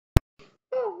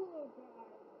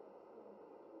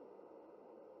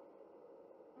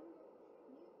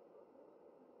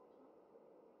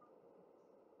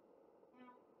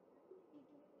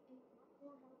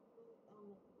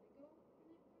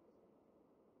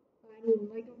I mean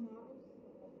Lego models.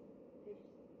 So I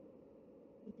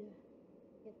just need to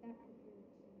get that prepared.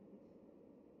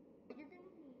 What you're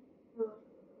gonna need for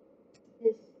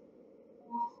this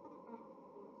awesome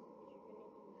octopus is you're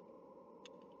gonna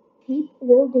need tape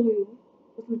or glue,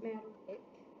 doesn't matter which.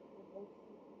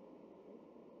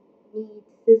 You need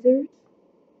scissors,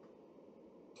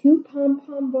 2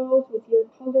 pom-pom balls with your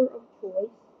color of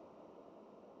choice,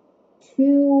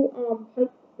 2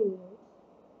 pipe cleaners,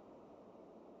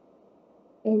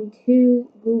 and 2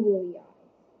 googly eyes.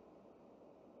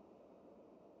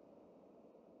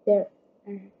 There.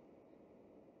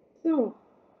 So,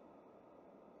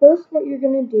 first what you're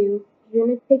going to do is you're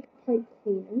going to take a pipe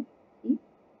cleaner, see?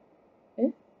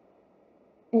 Okay.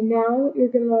 And now you're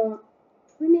going to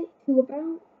trim it to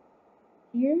about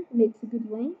here, makes a good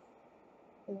length.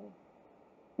 So,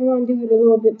 I want to do it a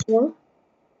little bit more.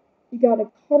 You got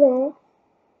to cut off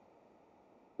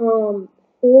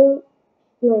 4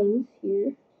 strings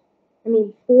here. I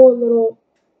mean 4 little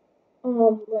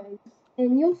legs.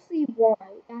 And you'll see why.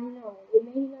 I know it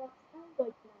may not sound like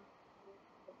that,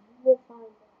 but you will find out.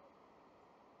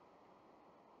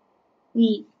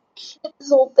 We get this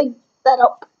whole thing set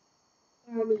up.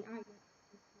 I mean, I got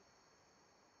this.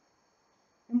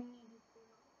 And we need to turn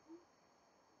off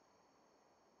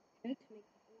okay, to make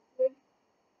the whole wig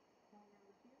down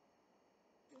around here.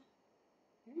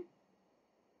 Okay.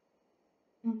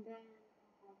 And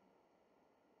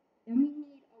then we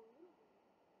need a little bit of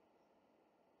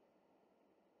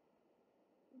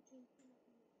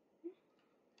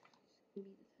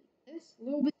maybe just like this. A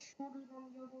little bit shorter than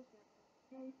the others.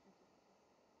 That's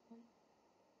okay.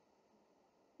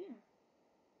 Yeah.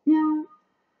 Now,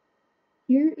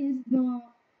 here is the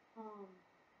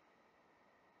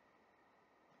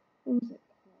what was it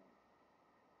called?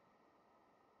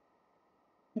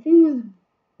 I think it was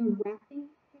the wrapping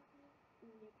technique.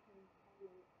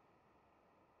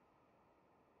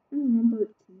 I don't remember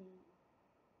its name.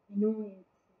 I know it's.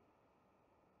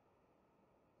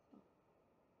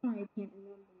 Sorry, I can't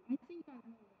remember. I think I know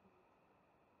it.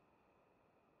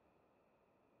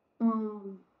 I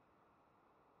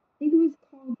think it was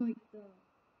called like the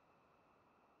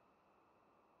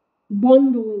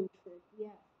bundling trick.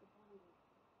 Yes, the bundling.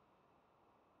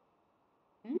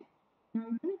 Okay. Now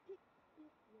I'm gonna take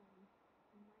this one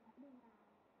and wrap it around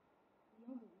the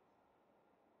others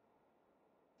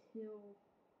till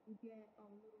you get a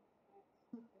little flat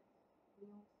surface.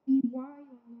 You'll see why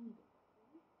you'll need it.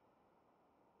 Okay?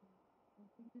 I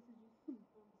think this is just some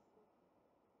fun stuff.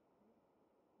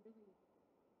 Really.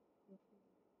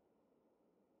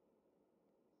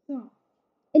 So,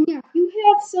 and yeah, if you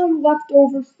have some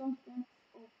leftover stuff, that's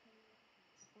okay.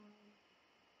 That's fine.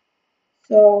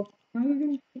 So now you're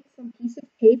gonna take some piece of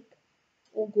tape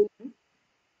or glue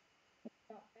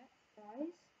about that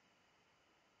size,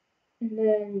 and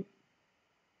then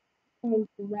going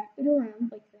to wrap it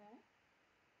around like that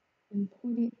and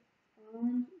put it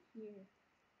on here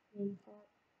in part.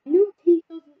 I know tape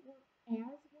doesn't work as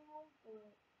well,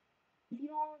 but if you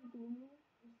don't have glue,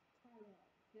 just try it out,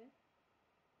 okay?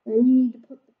 Then you need to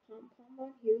put the pom pom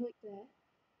on here like that,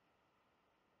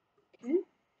 okay?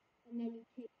 And then you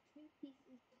take 2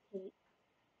 pieces of tape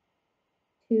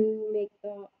to make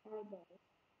the eyeball.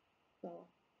 So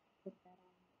put that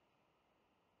on.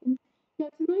 And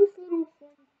that's a nice little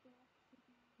fun craft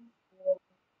for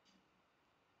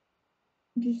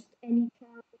just any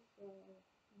time for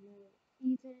season. And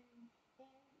you can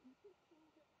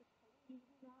change up the color. You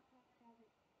do not have to have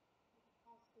it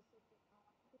all specific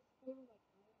octopus color like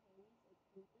I always like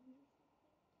painting or something.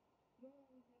 You don't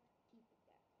always have to keep it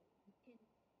that color. You can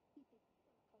keep it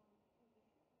different colors, but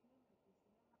you have to remember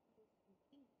it's not supposed to be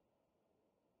pink.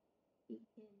 It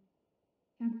can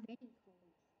have many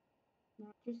colors,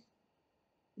 not just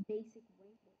the basic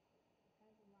rainbow color. It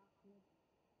has a lot more.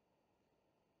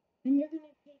 Then you're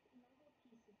gonna take another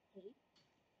piece of tape,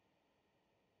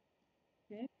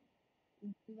 okay?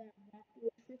 And do that wrap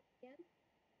little trick again.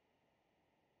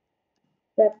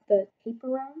 Wrap the tape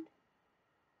around,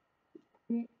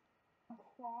 put it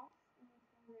across in this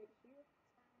one right here.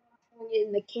 I'm not showing it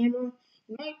in the camera.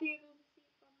 You might be able to see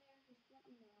from there. Just let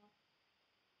me know.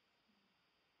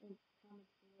 And comment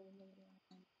below later on.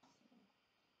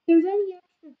 If there's any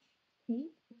extra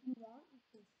tape, if you want, you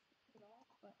can snip it off,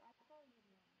 but I probably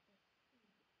wouldn't want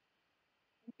it.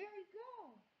 There you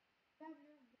go. You have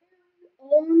your very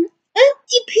own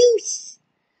octopus.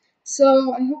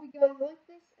 So I hope you guys like